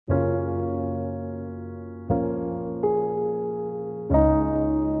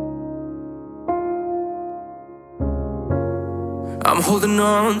I'm holding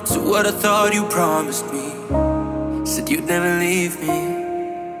on to what I thought you promised me. Said you'd never leave me.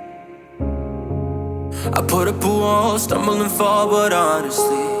 I put up a wall, stumble and fall, but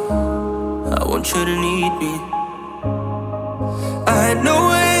honestly, I want you to need me. I know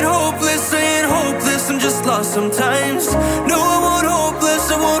I ain't hopeless, I ain't hopeless, I'm just lost sometimes. No, I won't hopeless,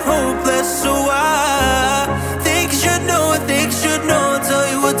 I won't hopeless. So I think you should know, I think you should know. I'll tell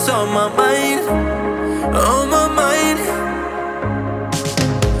you what's on my mind, on my mind.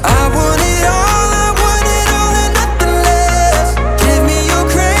 I want it all, I want it all and nothing less. Give me your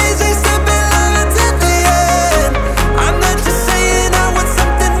crazy, sipping love until the end. I'm not just saying I want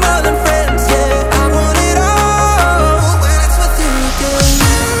something more than friends, yeah. I want it all when it's with you again.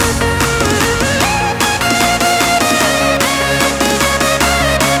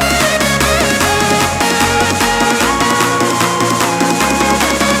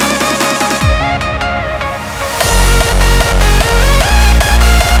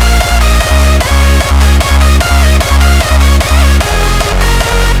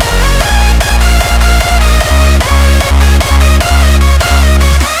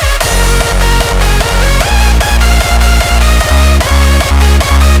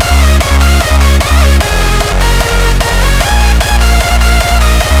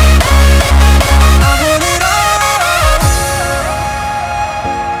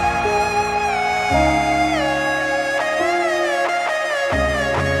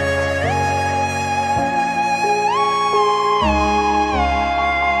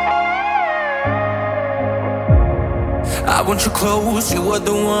 I want you close, you are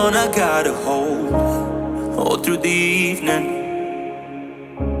the one I gotta hold all through the evening.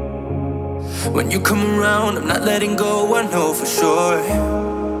 When you come around, I'm not letting go, I know for sure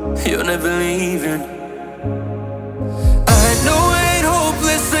you're never leaving. I know I ain't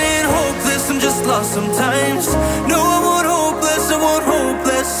hopeless, I'm just lost sometimes. No, I won't hopeless, I won't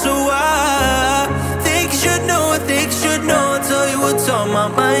hopeless. So I think you should know, I think you should know. I'll tell you what's on my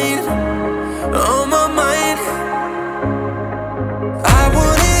mind.